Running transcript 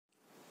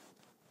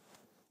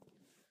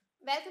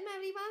Welcome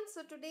everyone.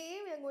 So today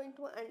we are going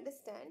to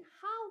understand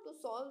how to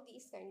solve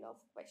these kind of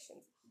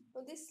questions.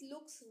 Now this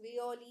looks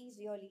really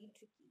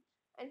tricky.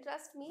 And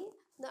trust me,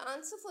 the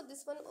answer for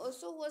this one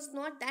also was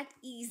not that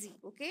easy,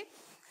 okay?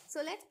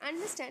 So let's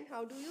understand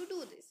how do you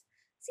do this.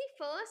 See,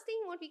 first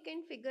thing what we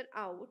can figure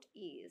out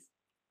is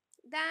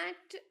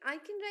that I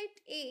can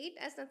write 8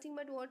 as nothing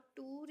but what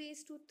 2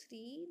 raised to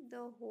 3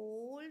 the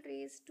whole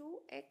raised to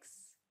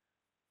x.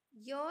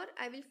 Here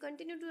I will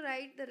continue to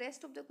write the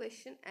rest of the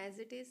question as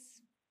it is.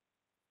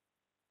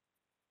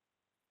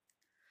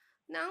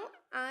 Now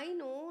I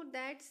know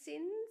that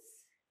since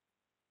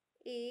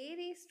a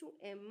raised to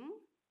m,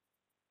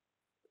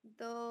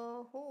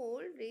 the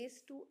whole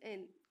raised to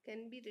n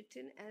can be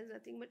written as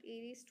nothing but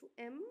a raised to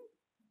m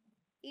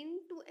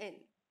into n.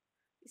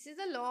 This is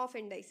the law of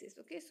indices.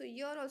 Okay, so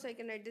here also I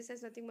can write this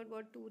as nothing but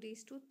what 2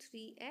 raised to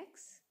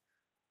 3x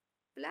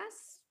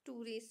plus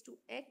 2 raised to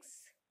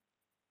x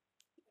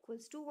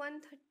equals to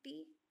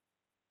 130.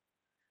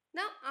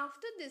 Now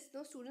after this,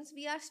 no students,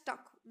 we are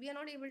stuck. We are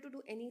not able to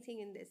do anything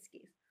in this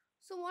case.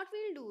 So what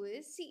we'll do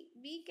is, see,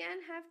 we can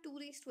have 2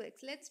 raised to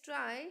x. Let's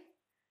try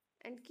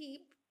and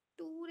keep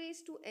 2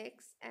 raised to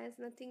x as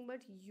nothing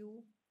but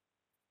u.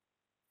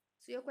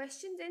 So your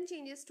question then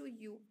changes to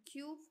u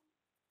cube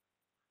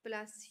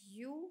plus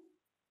u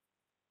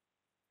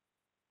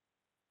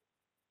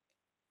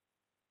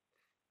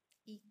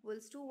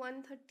equals to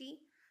 130.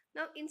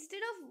 Now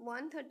instead of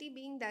 130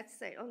 being that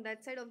side, on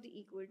that side of the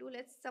equal to,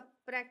 let's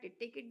subtract it.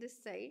 Take it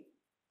this side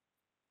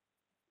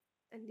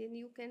and then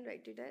you can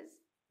write it as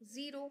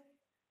 0.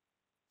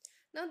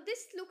 Now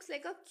this looks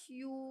like a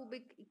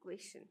cubic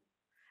equation.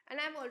 And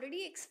I've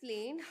already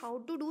explained how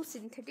to do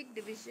synthetic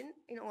division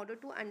in order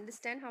to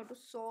understand how to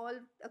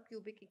solve a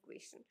cubic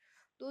equation.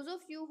 Those of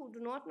you who do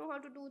not know how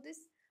to do this,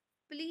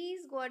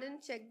 please go ahead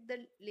and check the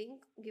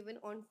link given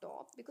on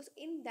top, because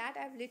in that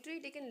I've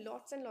literally taken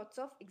lots and lots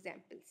of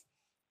examples.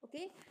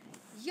 Okay,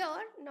 here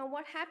now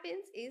what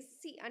happens is,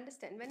 see,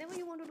 understand, whenever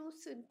you want to do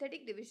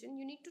synthetic division,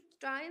 you need to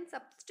try and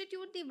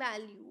substitute the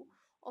value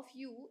of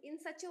u in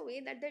such a way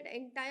that that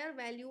entire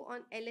value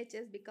on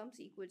LHS becomes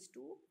equals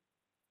to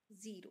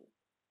 0,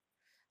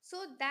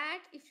 so that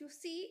if you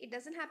see, it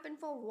doesn't happen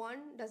for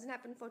 1, doesn't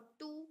happen for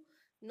 2,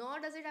 nor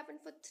does it happen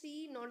for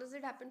 3, nor does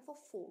it happen for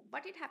 4,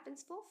 but it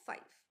happens for 5.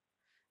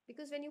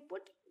 Because when you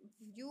put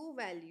u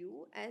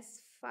value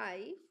as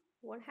 5,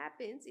 what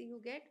happens is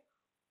you get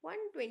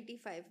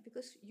 125,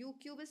 because u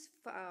cube is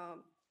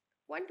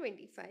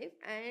 125,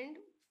 and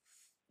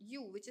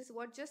u, which is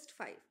what, just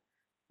 5,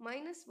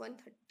 minus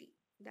 130,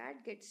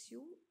 that gets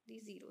you the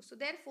 0. So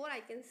therefore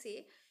I can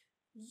say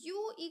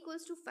u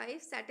equals to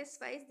 5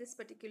 satisfies this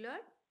particular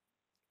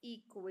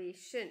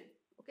equation.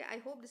 Okay, I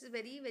hope this is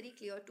very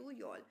clear to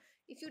you all.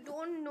 If you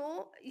don't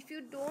know, if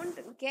you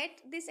don't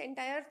get this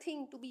entire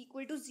thing to be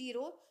equal to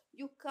 0,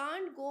 you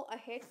can't go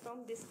ahead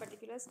from this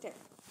particular step.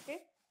 Okay,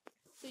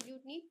 so you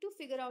need to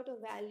figure out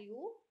a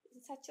value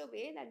in such a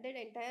way that that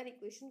entire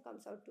equation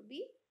comes out to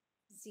be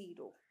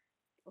 0.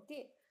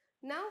 Okay,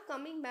 now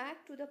coming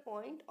back to the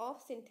point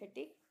of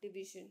synthetic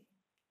division.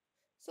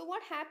 So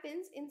what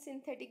happens in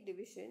synthetic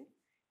division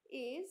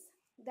is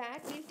that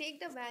we'll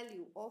take the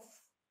value of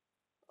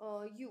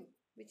u,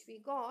 which we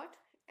got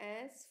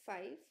as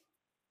 5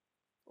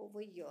 over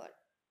here,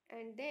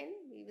 and then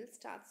we will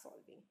start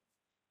solving.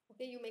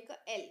 Okay, you make a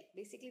L.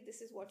 Basically,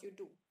 this is what you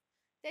do.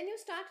 Then you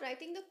start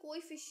writing the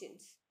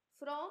coefficients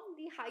from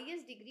the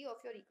highest degree of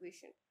your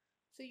equation.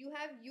 So you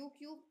have u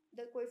cube,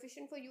 the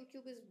coefficient for u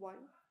cube is 1.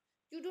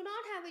 You do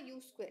not have a u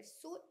square.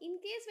 So in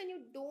case when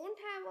you don't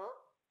have a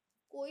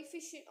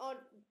coefficient,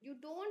 or you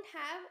don't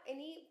have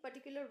any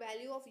particular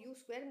value of u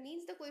square,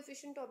 means the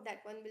coefficient of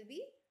that one will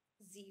be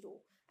 0.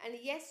 And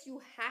yes,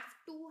 you have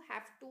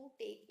to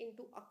take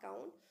into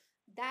account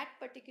that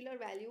particular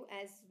value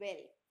as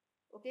well.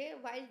 Okay,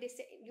 while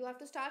this, you have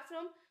to start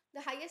from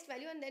the highest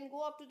value and then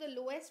go up to the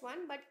lowest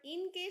one. But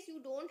in case you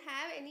don't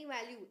have any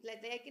value,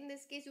 like in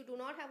this case you do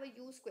not have a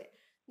u square,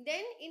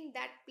 then in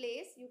that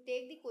place you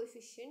take the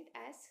coefficient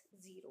as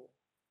 0.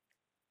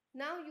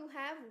 Now you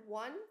have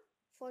 1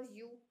 for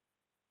u,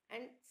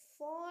 and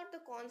for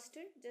the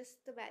constant,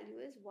 just the value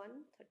is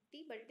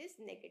 130, but it is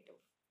negative.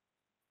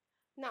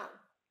 Now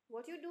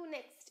what you do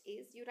next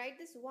is you write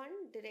this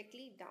 1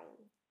 directly down.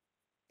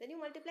 Then you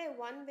multiply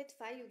 1 with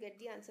 5, you get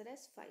the answer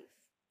as 5.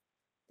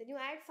 Then you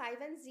add 5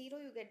 and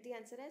 0, you get the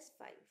answer as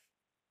 5.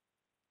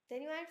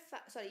 Then you add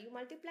you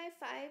multiply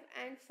 5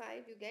 and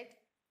 5, you get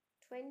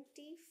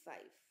 25.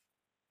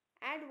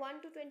 Add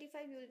 1 to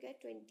 25, you will get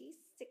 26.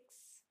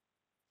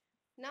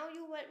 Now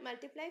you will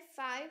multiply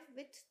 5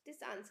 with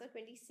this answer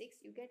 26,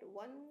 you get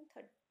 130.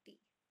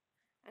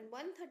 And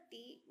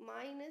 130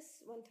 minus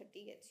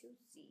 130 gets you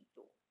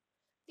 0.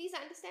 Please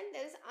understand,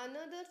 there is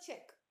another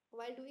check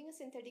while doing a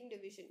synthetic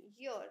division.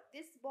 Here,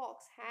 this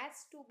box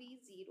has to be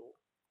 0.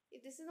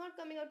 If this is not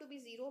coming out to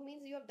be 0,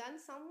 means you have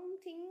done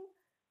something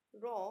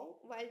wrong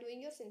while doing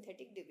your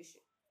synthetic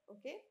division.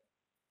 Okay.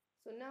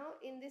 So now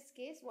in this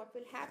case, what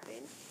will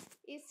happen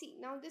is, see,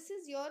 now this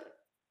is your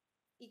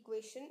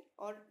equation,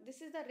 or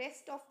this is the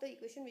rest of the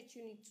equation which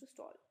you need to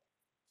solve.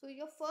 So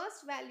your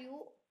first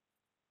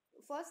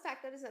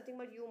factor is nothing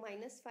but u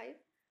minus 5.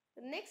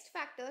 The next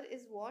factor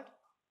is what?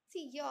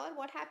 See here,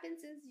 what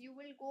happens is you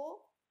will go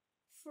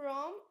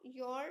from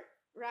your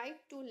right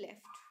to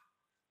left.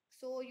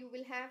 So you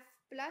will have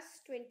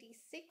plus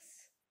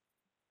 26,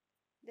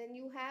 then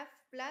you have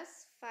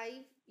plus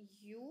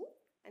 5u,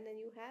 and then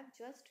you have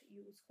just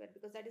u square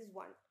because that is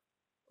 1.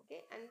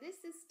 Okay, and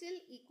this is still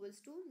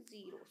equals to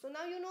 0. So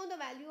now you know the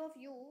value of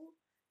u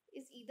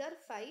is either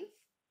 5,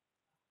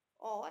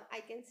 or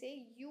I can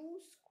say u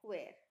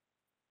square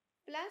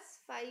plus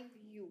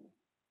 5u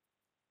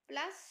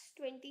plus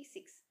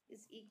 26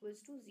 is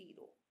equals to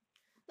 0.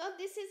 Now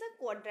this is a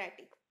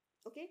quadratic.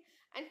 Okay,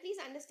 and please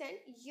understand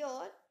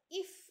here,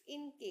 if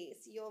in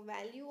case your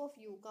value of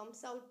u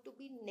comes out to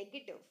be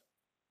negative,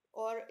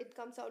 or it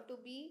comes out to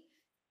be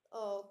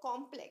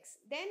complex,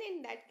 then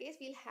in that case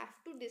we'll have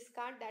to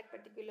discard that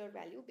particular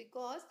value,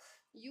 because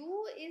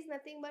u is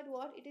nothing but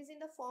what? It is in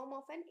the form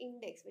of an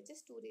index, which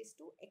is 2 raised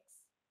to x.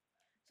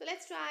 So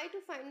let's try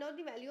to find out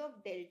the value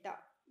of delta.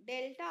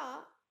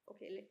 Delta,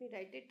 okay, let me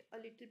write it a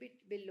little bit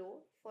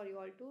below for you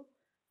all to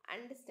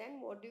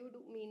understand what do you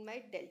mean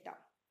by delta.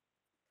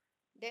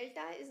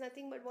 Delta is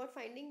nothing but what?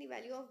 Finding the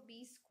value of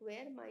b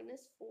square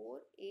minus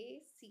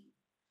 4ac.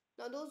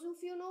 Now those of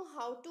you know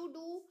how to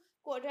do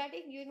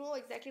quadratic, you know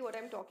exactly what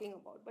I'm talking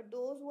about. But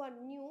those who are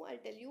new,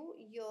 I'll tell you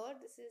here,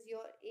 this is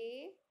your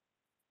a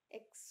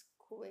x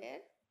square,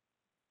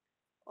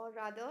 or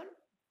rather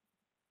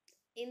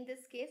in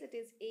this case it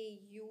is a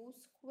u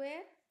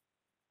square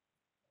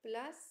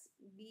plus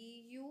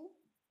bu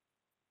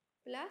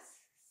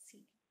plus c.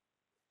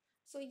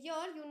 So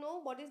here you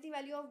know what is the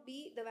value of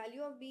b. The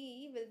value of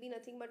b will be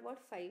nothing but what?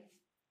 5.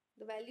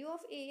 The value of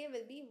a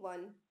will be 1.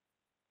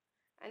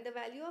 And the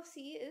value of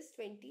c is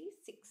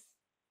 26.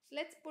 So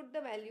let's put the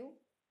value.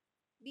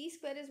 B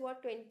square is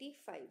what?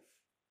 25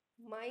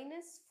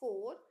 minus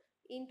 4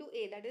 into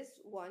a, that is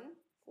 1.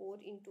 4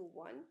 into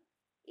 1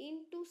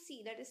 into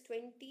c, that is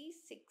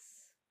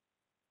 26.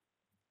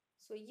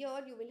 So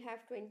here you will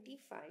have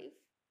 25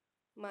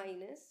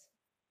 minus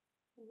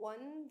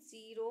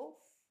 104.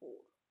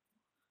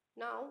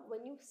 Now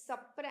when you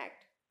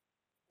subtract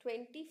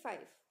 25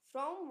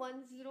 from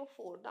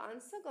 104, the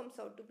answer comes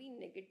out to be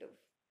negative.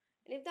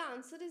 And if the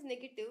answer is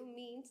negative,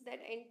 means that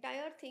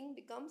entire thing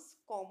becomes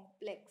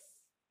complex.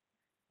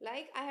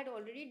 Like I had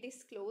already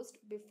disclosed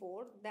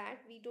before, that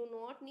we do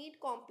not need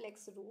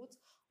complex roots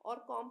or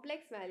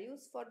complex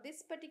values for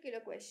this particular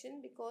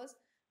question, because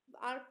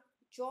our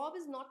job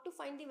is not to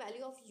find the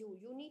value of u.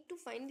 You need to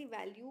find the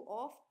value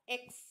of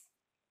x.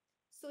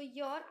 So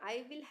here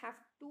I will have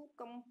to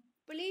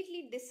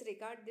completely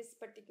disregard this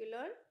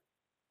particular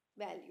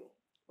value.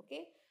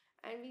 Okay,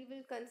 and we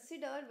will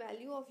consider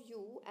value of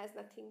u as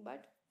nothing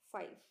but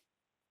 5.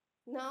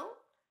 Now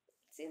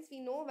since we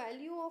know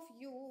value of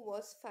u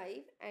was 5,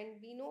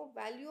 and we know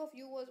value of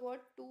u was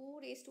what? 2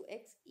 raised to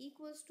x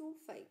equals to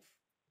 5.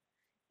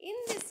 In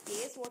this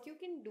case, what you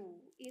can do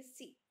is,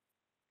 see,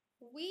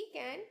 we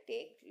can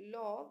take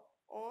log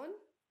on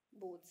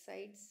both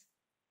sides.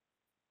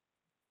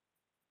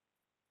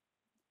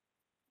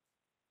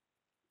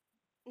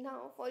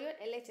 Now for your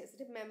LHS,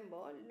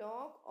 remember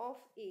log of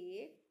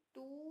a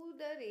to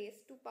the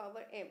raised to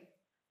power m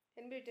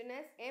can be written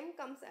as m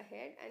comes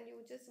ahead and you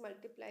just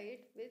multiply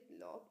it with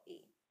log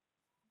a.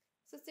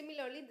 So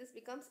similarly, this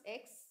becomes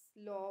x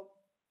log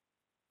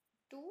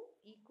 2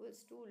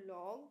 equals to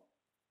log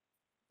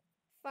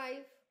 5.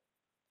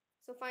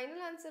 So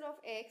final answer of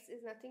x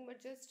is nothing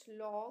but just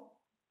log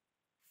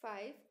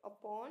 5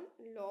 upon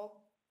log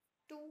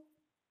 2,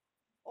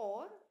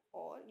 or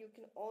you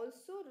can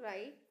also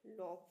write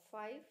log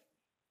 5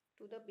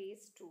 to the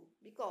base 2,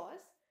 because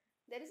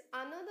there is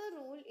another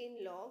rule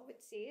in log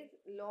which says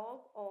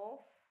log of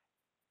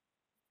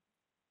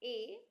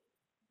a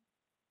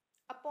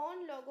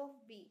upon log of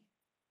b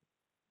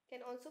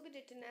can also be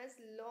written as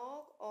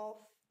log of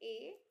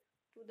a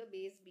to the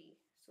base b.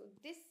 So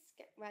this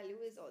value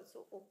is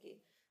also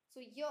okay. So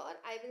here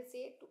I will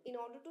say, in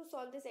order to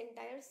solve this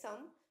entire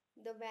sum,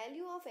 the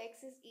value of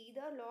x is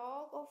either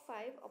log of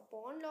 5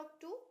 upon log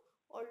 2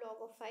 or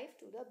log of 5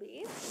 to the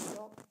base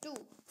log 2,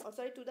 or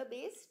sorry, to the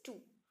base 2.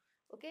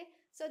 Okay,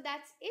 so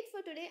that's it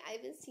for today. I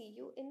will see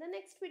you in the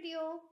next video.